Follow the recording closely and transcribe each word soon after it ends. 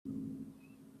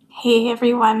Hey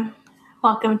everyone,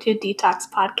 welcome to Detox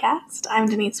Podcast. I'm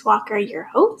Denise Walker, your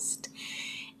host.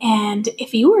 And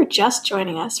if you are just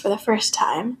joining us for the first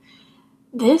time,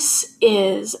 this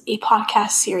is a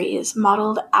podcast series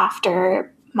modeled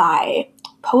after my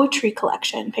poetry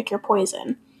collection, Pick Your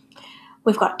Poison.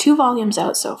 We've got 2 volumes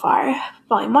out so far,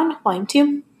 Volume 1, Volume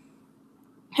 2,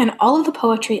 and all of the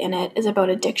poetry in it is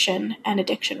about addiction and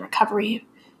addiction recovery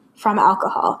from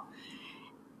alcohol.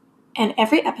 And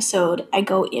every episode, I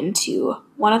go into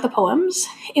one of the poems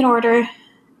in order,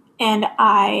 and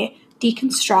I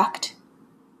deconstruct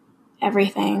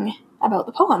everything about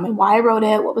the poem and why I wrote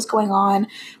it, what was going on,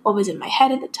 what was in my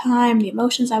head at the time, the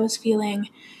emotions I was feeling.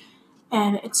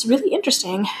 And it's really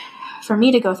interesting for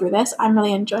me to go through this. I'm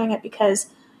really enjoying it because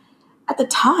at the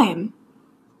time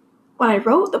when I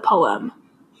wrote the poem,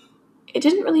 it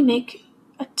didn't really make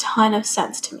a ton of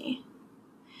sense to me.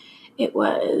 It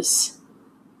was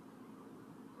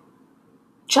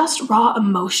just raw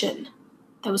emotion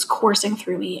that was coursing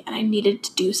through me, and I needed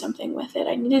to do something with it.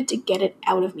 I needed to get it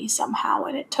out of me somehow,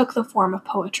 and it took the form of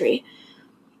poetry.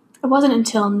 It wasn't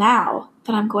until now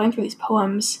that I'm going through these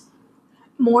poems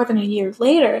more than a year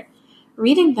later,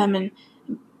 reading them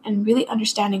and really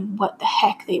understanding what the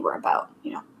heck they were about,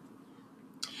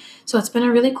 So it's been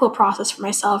a really cool process for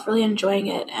myself, really enjoying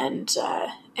it, and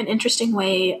an interesting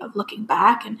way of looking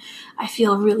back, and I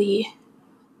feel really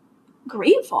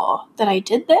grateful that I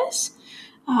did this.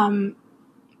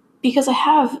 Because I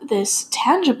have this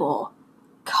tangible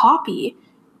copy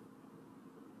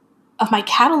of my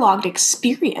cataloged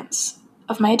experience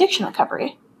of my addiction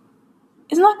recovery.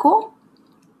 Isn't that cool?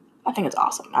 I think it's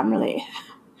awesome. I'm really,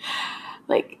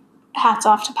 hats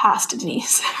off to Pastor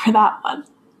Denise for that one.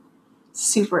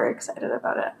 Super excited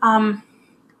about it.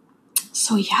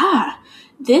 So yeah,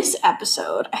 this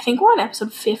episode, I think we're on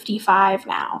episode 55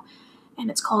 now, and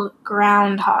it's called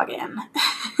Groundhogging.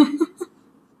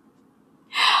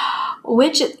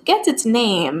 Which gets its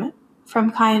name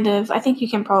from kind of, I think you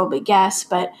can probably guess,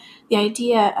 but the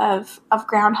idea of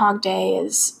Groundhog Day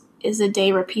is a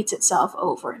day repeats itself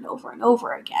over and over and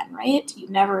over again, right? You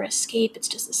never escape. It's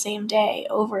just the same day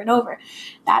over and over.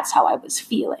 That's how I was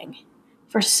feeling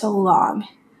for so long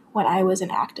when I was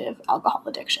in active alcohol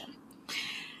addiction.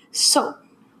 So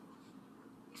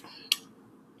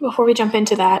before we jump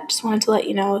into that, just wanted to let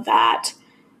you know that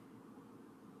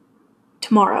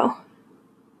tomorrow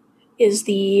is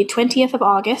the 20th of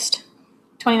August,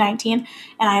 2019,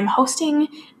 and I'm hosting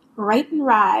Write and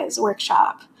Rise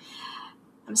workshop.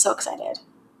 I'm so excited.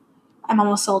 I'm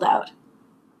almost sold out,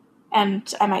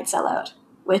 and I might sell out,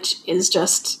 which is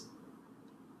just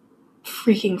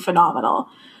freaking phenomenal.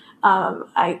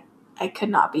 I could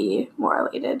not be more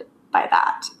elated by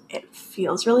that. It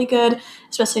feels really good,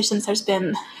 especially since there's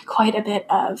been quite a bit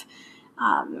of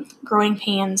growing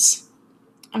pains.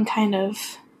 I'm kind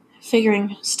of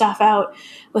figuring stuff out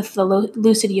with the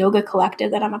Lucid Yoga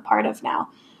Collective that I'm a part of now.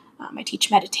 I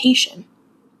teach meditation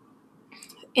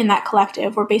in that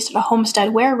collective. We're based at a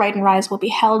homestead where Write and Rise will be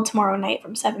held tomorrow night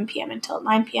from 7 p.m. until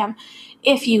 9 p.m.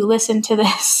 If you listen to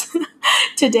this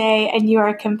today and you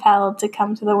are compelled to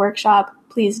come to the workshop,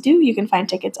 please do. You can find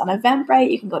tickets on Eventbrite.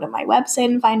 You can go to my website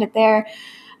and find it there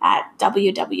at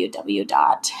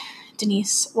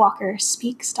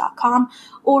www.denisewalkerspeaks.com,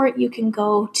 or you can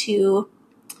go to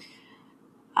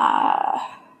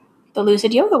the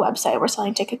Lucid Yoga website. We're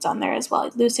selling tickets on there as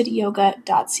well,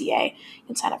 lucidyoga.ca. You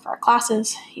can sign up for our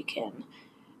classes. You can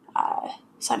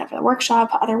sign up for the workshop,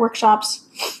 other workshops.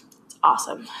 It's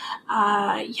awesome.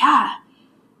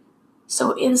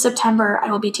 So in September,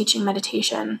 I will be teaching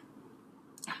meditation,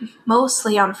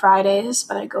 mostly on Fridays,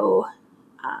 but I go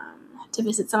to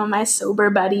visit some of my sober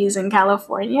buddies in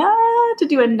California to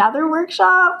do another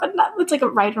workshop. It's like a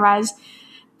Write and Rise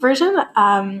version.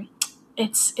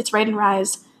 It's Write and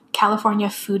Rise California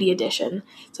Foodie Edition.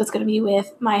 So it's going to be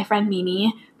with my friend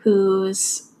Mimi,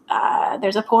 who's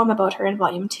there's a poem about her in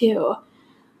Volume 2.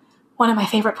 One of my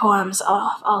favorite poems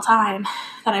of all time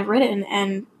that I've written,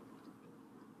 and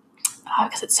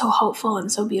because it's so hopeful and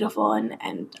so beautiful, and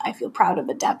I feel proud of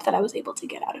the depth that I was able to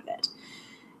get out of it.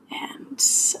 And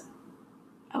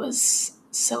I was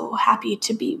so happy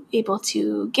to be able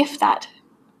to gift that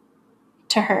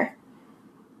to her.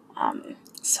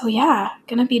 So yeah,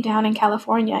 gonna be down in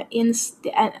California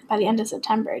by the end of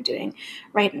September doing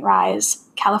Write and Rise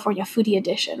California Foodie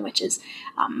Edition, which is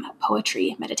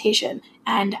poetry, meditation,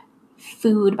 and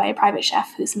food by a private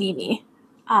chef who's Mimi.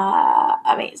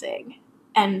 Amazing.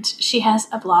 And she has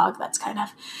a blog that's kind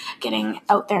of getting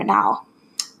out there now,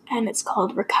 and it's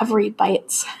called Recovery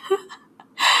Bites.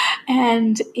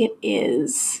 And it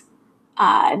is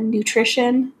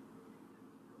nutrition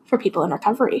for people in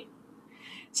recovery.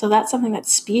 So that's something that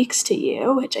speaks to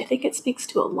you, which I think it speaks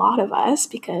to a lot of us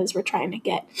because we're trying to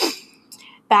get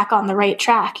back on the right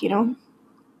track,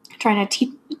 trying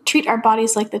to treat our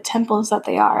bodies like the temples that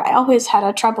they are. I always had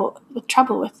a trouble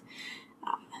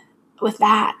with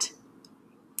that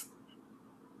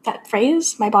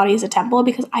phrase, my body is a temple,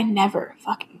 because I never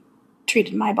fucking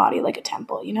treated my body like a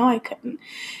temple. I couldn't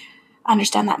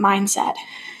understand that mindset.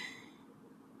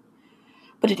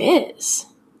 But it is.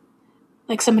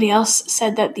 Like somebody else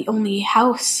said that the only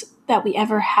house that we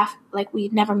ever have, like we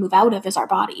never move out of, is our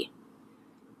body.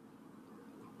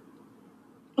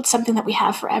 It's something that we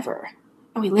have forever,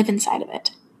 and we live inside of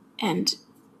it. And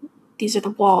these are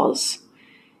the walls.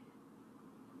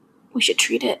 We should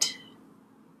treat it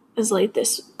as like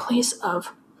this place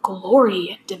of glory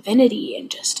and divinity and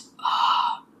just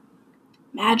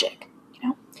magic,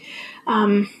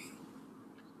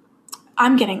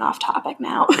 I'm getting off topic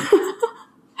now.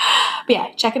 But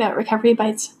yeah, check it out,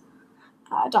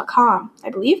 recoverybites.com, I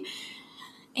believe.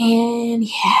 And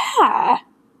yeah,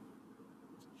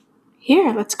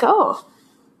 here, let's go.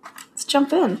 Let's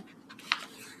jump in.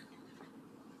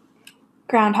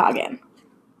 Groundhogging.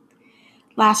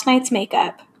 Last night's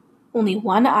makeup. Only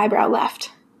one eyebrow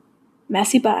left.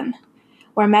 Messy bun,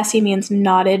 where messy means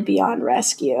knotted beyond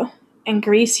rescue, and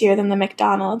greasier than the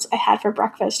McDonald's I had for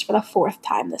breakfast for the 4th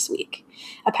time this week.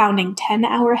 A pounding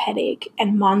 10-hour headache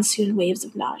and monsoon waves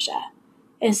of nausea.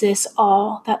 Is this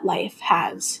all that life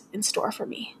has in store for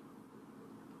me?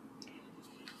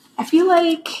 I feel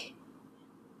like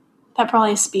that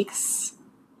probably speaks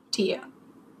to you.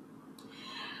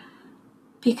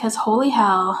 Because holy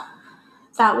hell,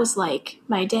 that was like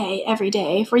my day every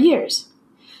day for years.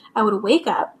 I would wake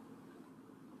up,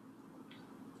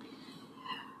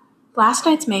 last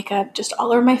night's makeup just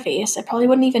all over my face. I probably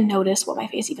wouldn't even notice what my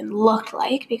face even looked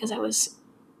like because I was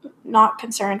not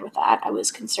concerned with that. I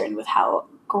was concerned with how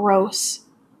gross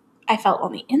I felt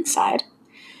on the inside.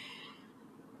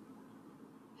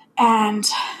 And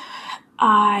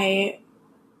I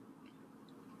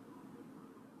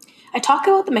talk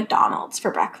about the McDonald's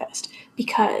for breakfast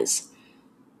because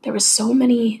there was so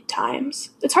many times.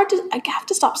 I have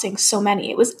to stop saying so many.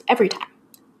 It was every time.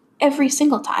 Every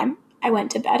single time I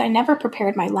went to bed, I never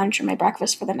prepared my lunch or my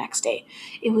breakfast for the next day.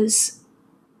 It was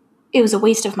a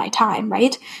waste of my time,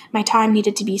 right? My time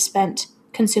needed to be spent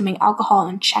consuming alcohol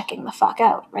and checking the fuck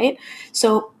out, right?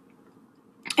 So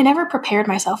I never prepared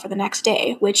myself for the next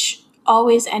day, which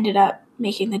always ended up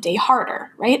making the day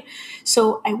harder, right?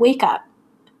 So I wake up,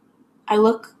 I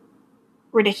look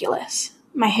ridiculous.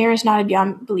 My hair is knotted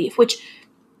beyond belief, which,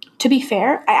 to be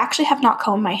fair, I actually have not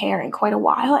combed my hair in quite a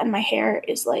while, and my hair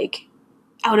is like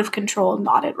out of control,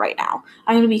 knotted right now.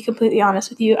 I'm going to be completely honest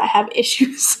with you. I have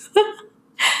issues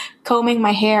combing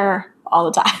my hair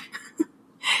all the time.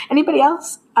 Anybody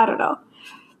else? I don't know.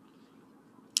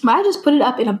 But I just put it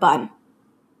up in a bun.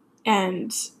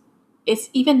 And it's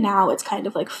even now, it's kind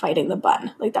of like fighting the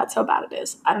bun. Like that's how bad it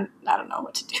is. I don't know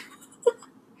what to do.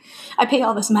 I pay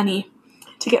all this money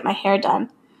to get my hair done.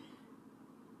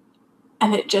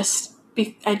 And I just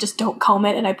don't comb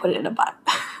it and I put it in a bun.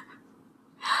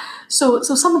 So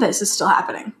some of this is still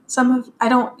happening. I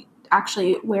don't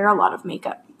actually wear a lot of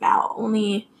makeup now,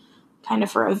 only kind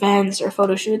of for events or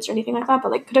photo shoots or anything like that,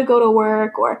 but like could I go to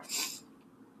work or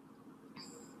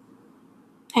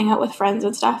hang out with friends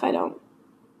and stuff? I don't.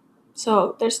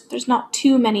 So there's not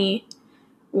too many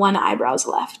one eyebrows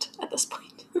left at this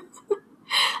point.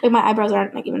 Like my eyebrows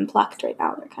aren't like even plucked right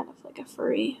now. They're kind of like a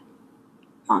furry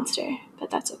monster, but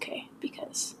that's okay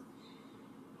because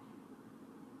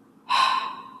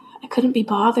I couldn't be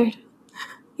bothered,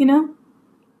 I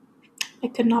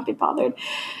could not be bothered.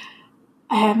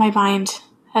 My mind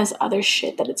has other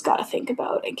shit that it's got to think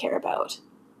about and care about.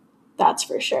 That's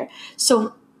for sure.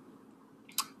 So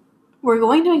we're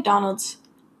going to McDonald's,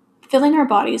 filling our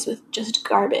bodies with just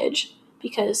garbage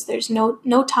because there's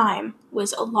no time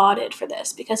was allotted for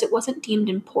this because it wasn't deemed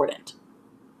important.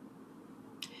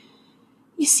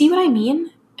 You see what I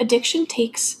mean? Addiction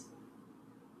takes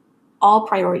all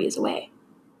priorities away.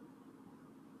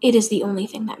 It is the only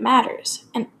thing that matters,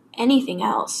 and anything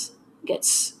else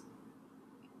gets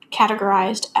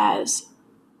categorized as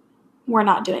we're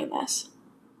not doing this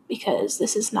because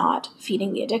this is not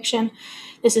feeding the addiction.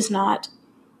 This is not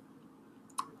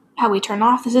how we turn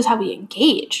off. This is how we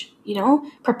engage,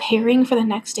 Preparing for the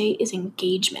next day is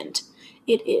engagement.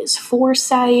 It is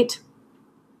foresight.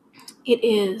 It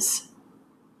is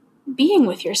being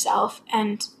with yourself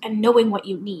and knowing what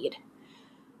you need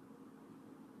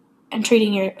and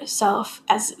treating yourself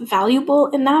as valuable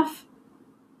enough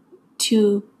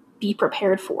to be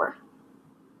prepared for.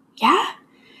 Yeah?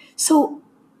 So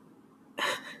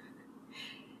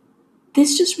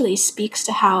this just really speaks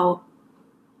to how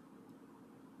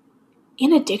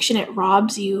in addiction it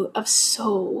robs you of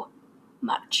so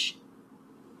much.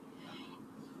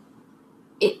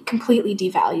 It completely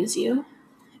devalues you.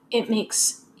 It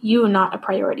makes you not a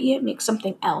priority. It makes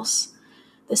something else,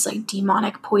 this like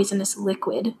demonic poisonous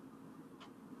liquid.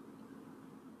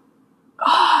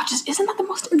 Oh, just isn't that the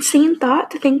most insane thought,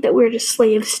 to think that we're just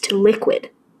slaves to liquid?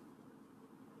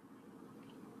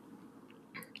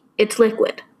 It's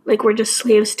liquid. Like, we're just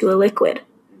slaves to a liquid.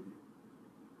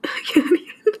 I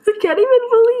can't even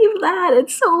believe that.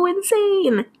 It's so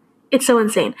insane. It's so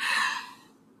insane.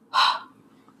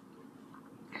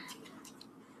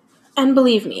 And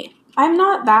believe me, I'm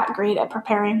not that great at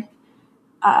preparing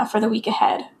for the week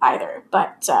ahead either,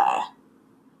 but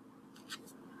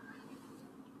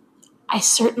I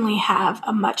certainly have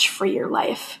a much freer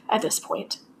life at this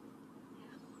point.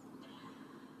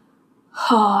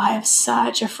 Oh, I have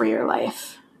such a freer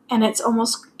life. And it's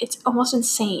almost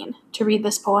insane to read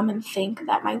this poem and think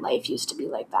that my life used to be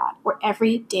like that, where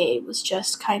every day was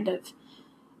just kind of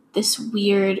this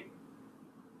weird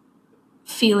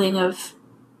feeling of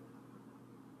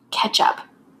catch up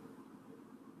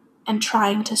and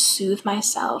trying to soothe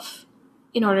myself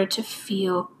in order to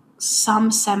feel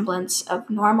some semblance of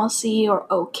normalcy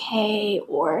or okay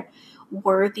or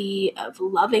worthy of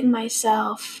loving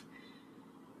myself.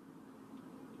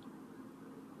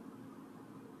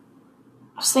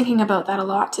 I was thinking about that a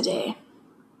lot today.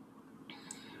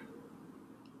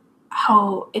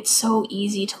 How it's so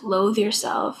easy to loathe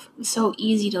yourself, so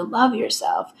easy to love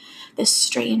yourself. This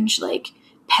strange, like,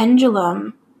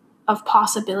 pendulum of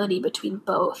possibility between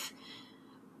both,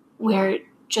 where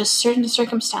just certain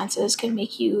circumstances can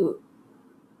make you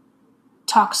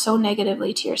talk so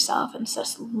negatively to yourself and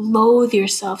just loathe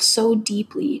yourself so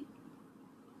deeply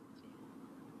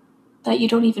that you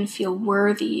don't even feel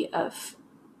worthy of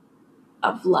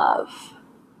love,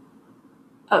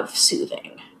 of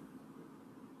soothing.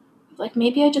 Like,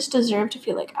 maybe I just deserve to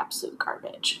feel like absolute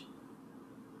garbage.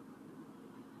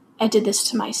 I did this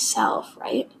to myself,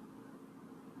 right?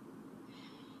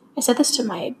 I said this to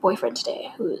my boyfriend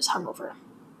today, who is hungover.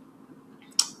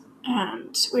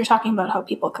 And we were talking about how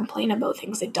people complain about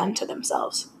things they've done to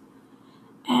themselves.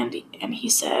 And he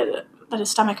said that his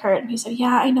stomach hurt. And he said,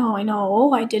 yeah, I know.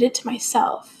 Oh, I did it to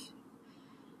myself.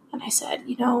 And I said,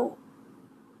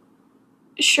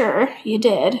 sure, you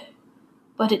did.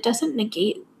 But it doesn't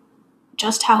negate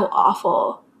just how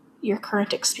awful your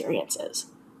current experience is.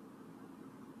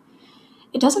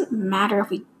 It doesn't matter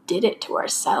if we did it to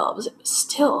ourselves. It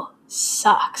still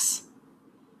sucks.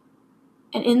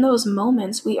 And in those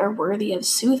moments, we are worthy of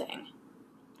soothing.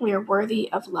 We are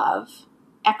worthy of love,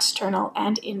 external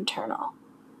and internal.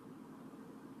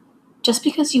 Just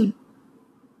because you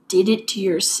did it to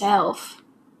yourself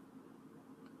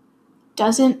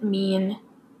doesn't mean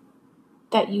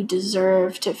that you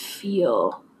deserve to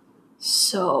feel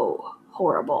so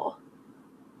horrible.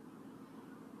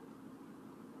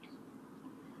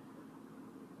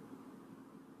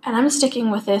 And I'm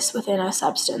sticking with this within a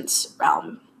substance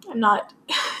realm. I'm not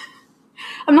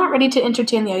ready to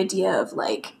entertain the idea of,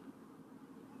 like,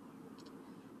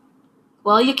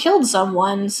 well, you killed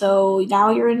someone, so now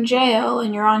you're in jail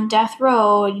and you're on death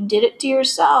row and you did it to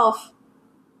yourself.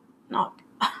 Not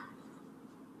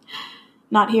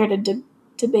here to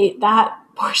debate that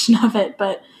portion of it,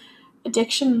 but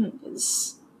addiction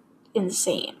is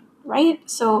insane, right?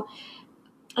 So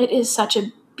it is such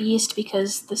a beast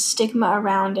because the stigma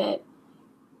around it,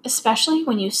 especially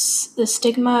when the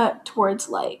stigma towards,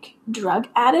 like, drug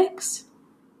addicts,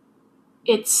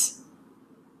 it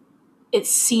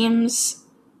seems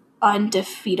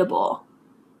undefeatable.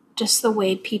 Just the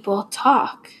way people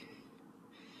talk.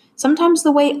 Sometimes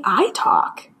the way I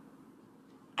talk,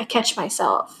 I catch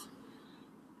myself.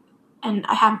 And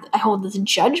I hold this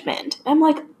judgment. And I'm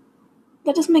like,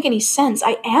 that doesn't make any sense.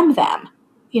 I am them,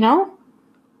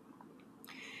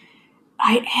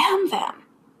 I am them.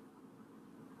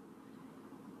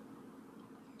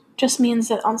 Just means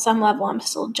that on some level I'm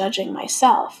still judging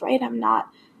myself, right? I'm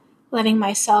not letting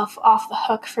myself off the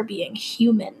hook for being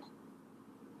human.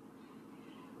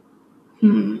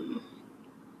 And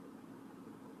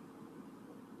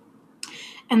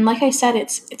like I said,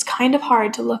 it's kind of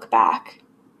hard to look back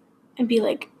and be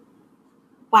like,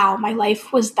 wow, my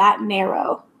life was that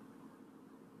narrow,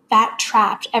 that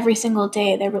trapped every single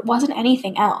day. There wasn't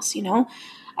anything else,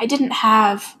 I didn't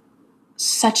have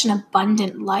such an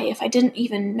abundant life. I didn't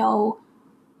even know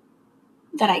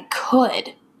that I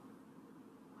could.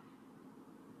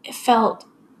 It felt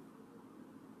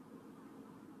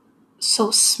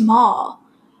so small.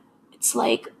 It's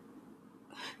like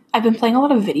I've been playing a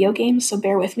lot of video games, so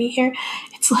bear with me here.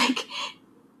 It's like,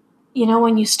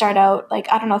 when you start out,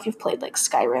 like, I don't know if you've played like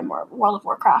Skyrim or World of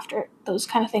Warcraft or those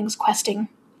kind of things, questing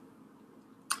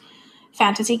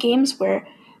fantasy games where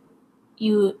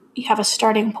you have a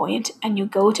starting point and you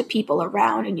go to people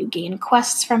around and you gain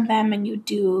quests from them and you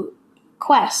do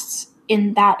quests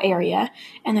in that area,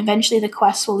 and eventually the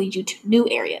quests will lead you to new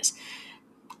areas.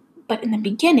 But in the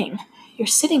beginning, you're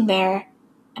sitting there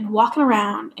and walking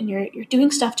around and you're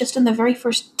doing stuff just in the very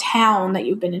first town that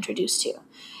you've been introduced to.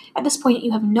 At this point,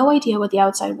 you have no idea what the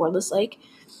outside world is like.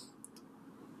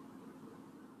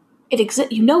 It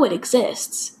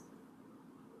exists,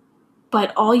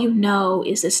 but all you know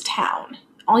is this town.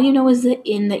 All you know is the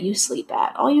inn that you sleep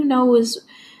at. All you know is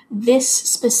this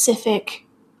specific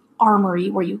armory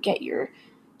where you get your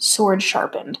sword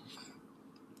sharpened.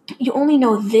 You only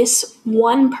know this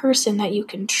one person that you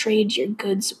can trade your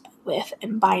goods with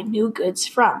and buy new goods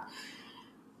from.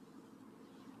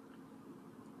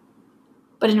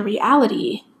 But in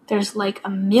reality, there's like a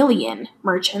million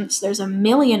merchants, there's a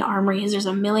million armories, there's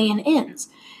a million inns.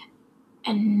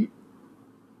 And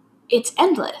it's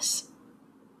endless.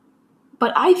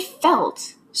 But I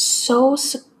felt so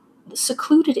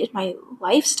secluded in my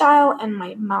lifestyle and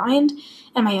my mind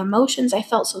and my emotions. I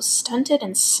felt so stunted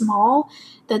and small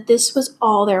that this was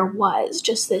all there was.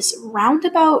 Just this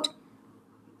roundabout,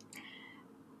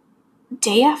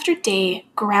 day after day,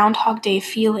 Groundhog Day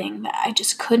feeling that I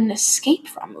just couldn't escape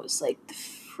from. It was like the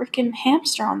freaking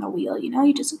hamster on the wheel,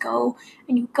 you just go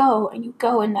and you go and you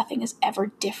go and nothing is ever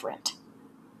different.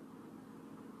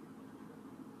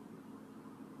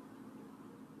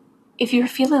 If you're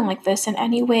feeling like this in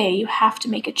any way, you have to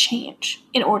make a change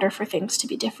in order for things to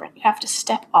be different. You have to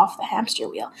step off the hamster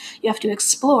wheel. You have to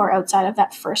explore outside of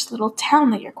that first little town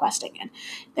that you're questing in.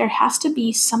 There has to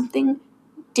be something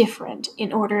different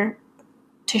in order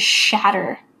to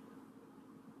shatter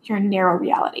your narrow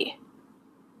reality.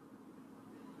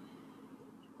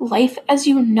 Life as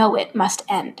you know it must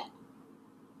end.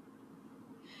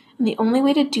 And the only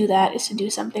way to do that is to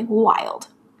do something wild.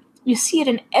 You see it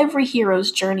in every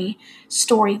hero's journey,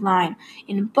 storyline,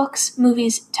 in books,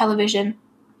 movies, television.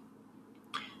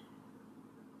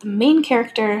 The main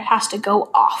character has to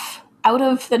go off, out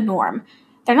of the norm.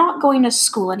 They're not going to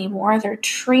school anymore. They're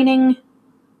training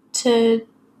to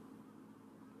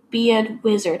be a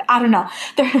wizard. I don't know.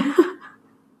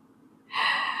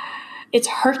 It's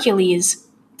Hercules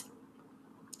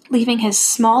leaving his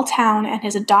small town and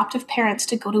his adoptive parents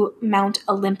to go to Mount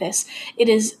Olympus. It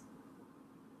is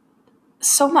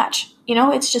so much,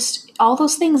 it's just all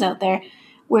those things out there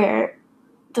where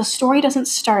the story doesn't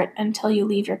start until you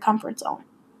leave your comfort zone.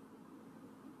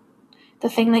 The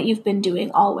thing that you've been doing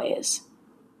always.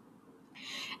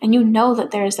 And you know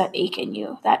that there is that ache in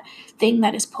you, that thing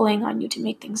that is pulling on you to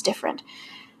make things different,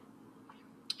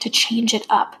 to change it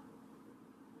up.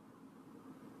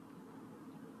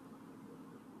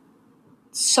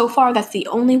 So far, that's the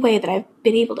only way that I've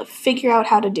been able to figure out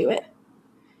how to do it.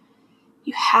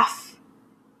 You have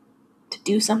to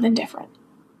do something different,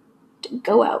 to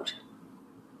go out.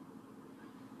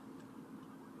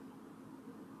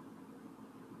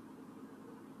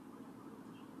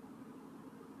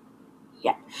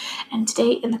 Yeah. And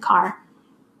today in the car,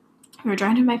 we were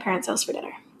driving to my parents' house for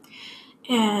dinner.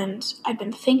 And I'd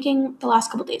been thinking the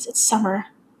last couple days, it's summer.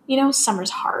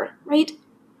 Summer's hard, right?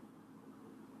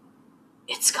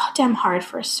 It's goddamn hard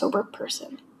for a sober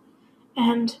person.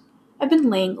 And I've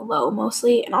been laying low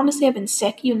mostly, and honestly I've been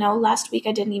sick. Last week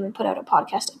I didn't even put out a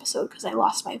podcast episode because I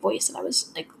lost my voice and I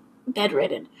was like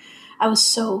bedridden. I was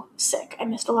so sick. I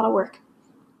missed a lot of work.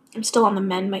 I'm still on the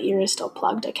mend. My ear is still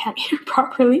plugged. I can't hear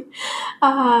properly.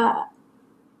 But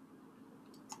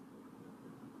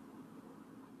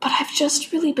I've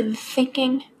just really been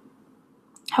thinking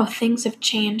how things have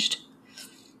changed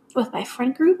with my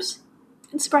friend groups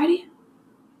in sobriety.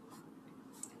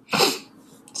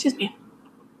 Excuse me.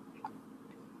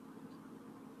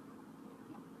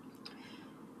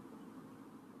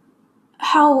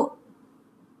 How,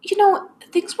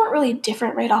 things weren't really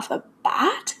different right off the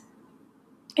bat.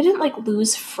 I didn't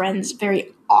lose friends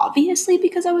very obviously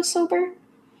because I was sober.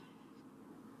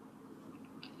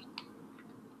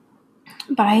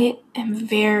 But I am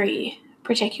very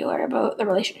particular about the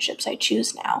relationships I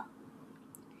choose now.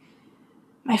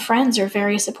 My friends are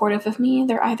very supportive of me.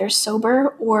 They're either sober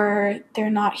or they're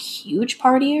not huge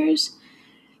partiers.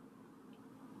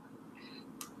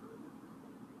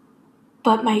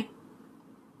 But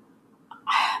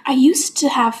I used to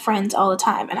have friends all the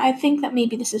time, and I think that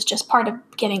maybe this is just part of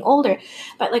getting older,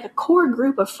 but a core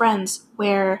group of friends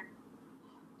where,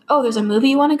 there's a movie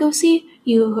you want to go see,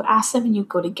 you ask them and you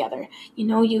go together.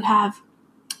 You have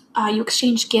You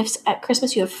exchange gifts at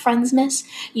Christmas. You have Friendsmas.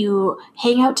 You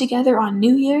hang out together on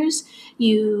New Year's.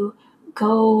 You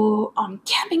go on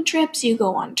camping trips. You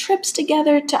go on trips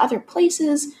together to other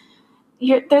places.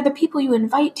 They're the people you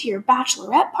invite to your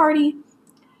bachelorette party.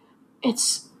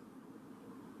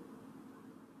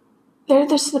 They're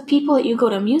just the people that you go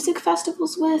to music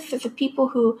festivals with. They're the people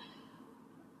who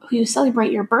you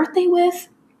celebrate your birthday with.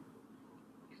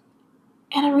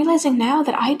 And I'm realizing now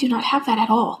that I do not have that at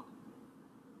all.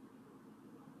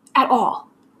 At all.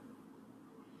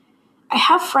 I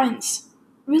have friends,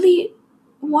 really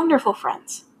wonderful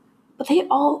friends, but they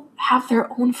all have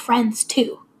their own friends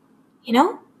too, you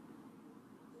know?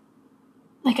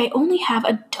 Like, I only have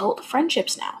adult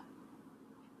friendships now,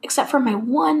 except for my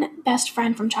one best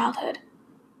friend from childhood,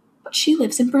 but she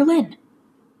lives in Berlin.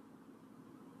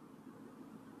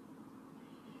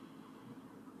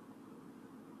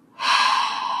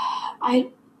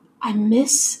 I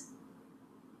miss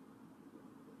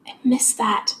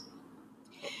that.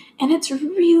 And it's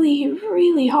really,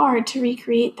 really hard to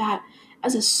recreate that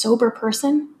as a sober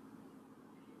person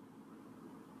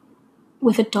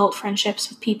with adult friendships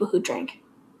with people who drink.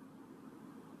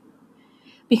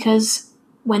 Because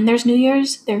when there's New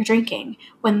Year's, they're drinking.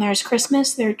 When there's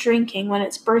Christmas, they're drinking. When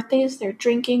it's birthdays, they're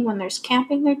drinking. When there's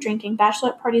camping, they're drinking.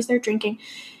 Bachelorette parties, they're drinking.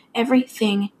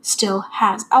 Everything still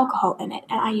has alcohol in it,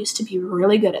 and I used to be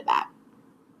really good at that.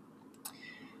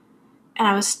 And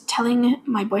I was telling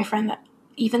my boyfriend that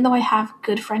even though I have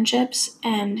good friendships,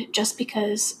 and just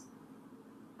because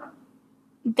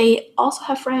they also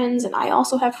have friends and I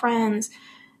also have friends,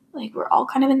 like we're all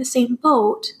kind of in the same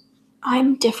boat,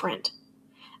 I'm different.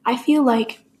 I feel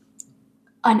like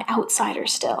an outsider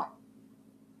still.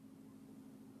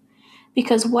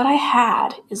 Because what I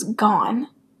had is gone,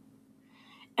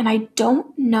 and I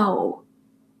don't know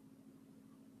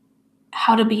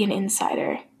how to be an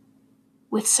insider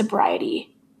with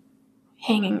sobriety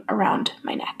hanging around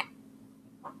my neck.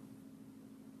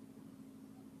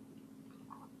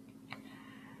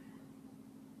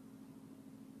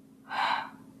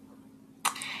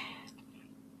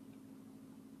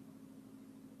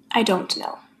 I don't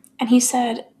know. And he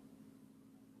said,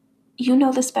 "You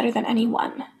know this better than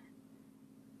anyone.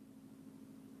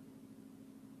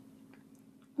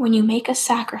 When you make a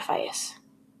sacrifice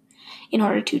in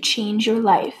order to change your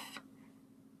life,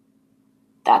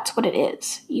 that's what it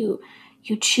is. You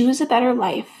choose a better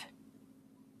life,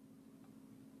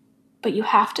 but you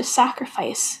have to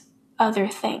sacrifice other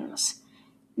things.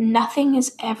 Nothing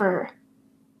is ever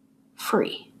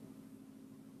free.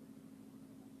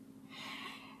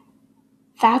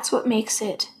 That's what makes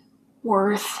it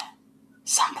worth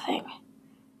something.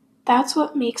 That's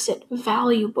what makes it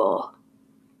valuable."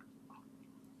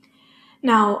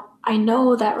 Now, I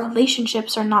know that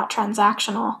relationships are not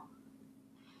transactional,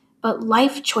 but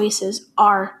life choices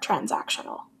are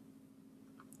transactional.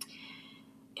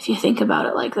 If you think about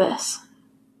it like this,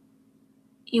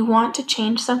 you want to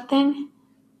change something,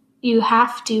 you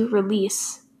have to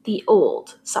release the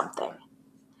old something.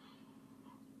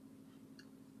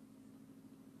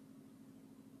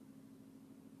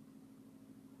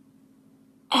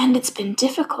 And it's been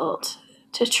difficult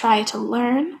to try to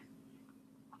learn.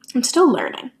 I'm still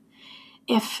learning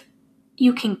if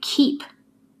you can keep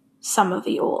some of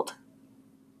the old.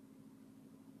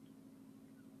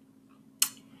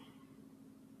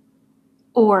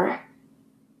 Or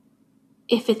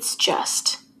if it's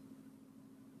just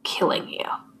killing you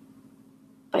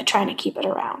by trying to keep it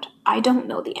around. I don't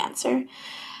know the answer.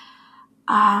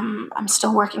 I'm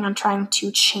still working on trying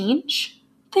to change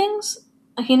things.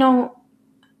 Like,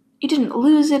 you didn't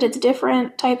lose it, it's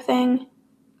different type thing.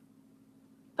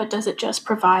 But does it just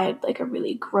provide like a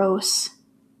really gross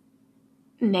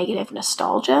negative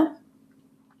nostalgia?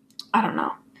 I don't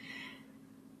know.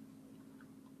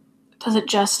 Does it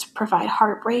just provide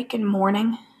heartbreak and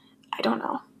mourning? I don't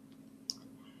know.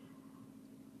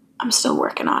 I'm still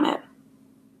working on it.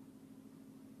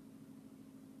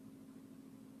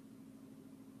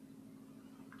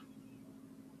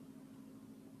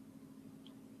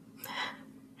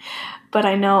 But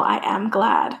I know I am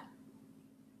glad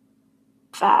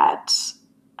that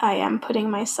I am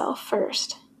putting myself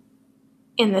first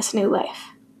in this new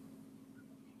life,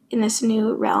 in this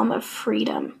new realm of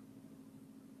freedom.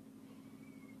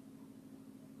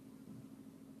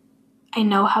 I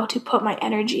know how to put my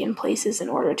energy in places in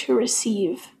order to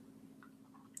receive,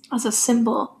 as a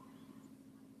symbol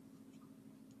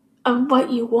of what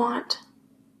you want.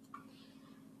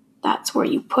 That's where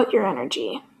you put your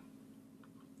energy.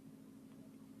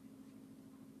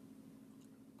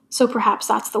 So perhaps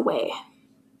that's the way.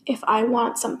 If I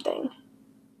want something,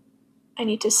 I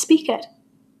need to speak it.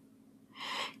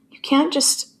 You can't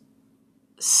just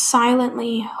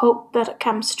silently hope that it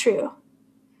comes true.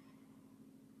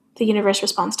 The universe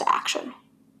responds to action.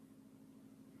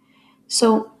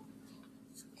 So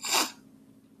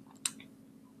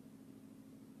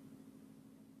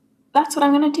that's what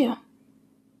I'm going to do.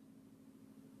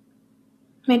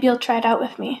 Maybe you'll try it out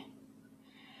with me.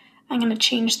 I'm going to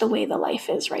change the way the life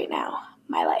is right now,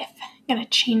 my life. I'm going to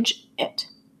change it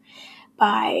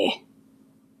by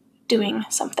doing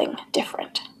something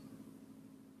different.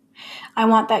 I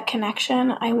want that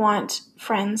connection. I want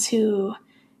friends who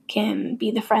can be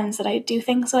the friends that I do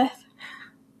things with.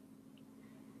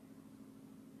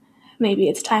 Maybe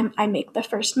it's time I make the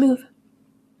first move.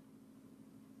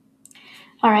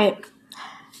 All right.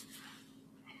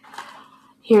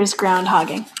 Here's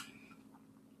groundhogging.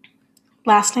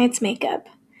 Last night's makeup.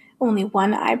 Only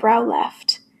one eyebrow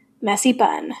left. Messy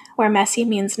bun, where messy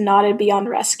means knotted beyond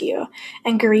rescue,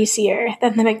 and greasier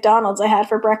than the McDonald's I had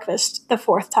for breakfast the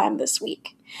 4th time this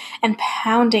week. And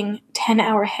pounding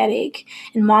 10-hour headache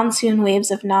and monsoon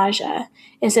waves of nausea.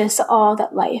 Is this all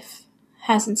that life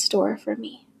has in store for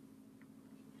me?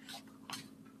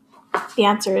 The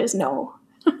answer is no.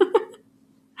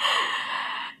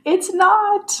 It's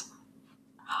not.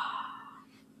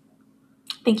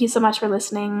 Thank you so much for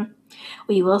listening.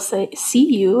 We will see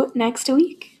you next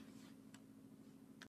week.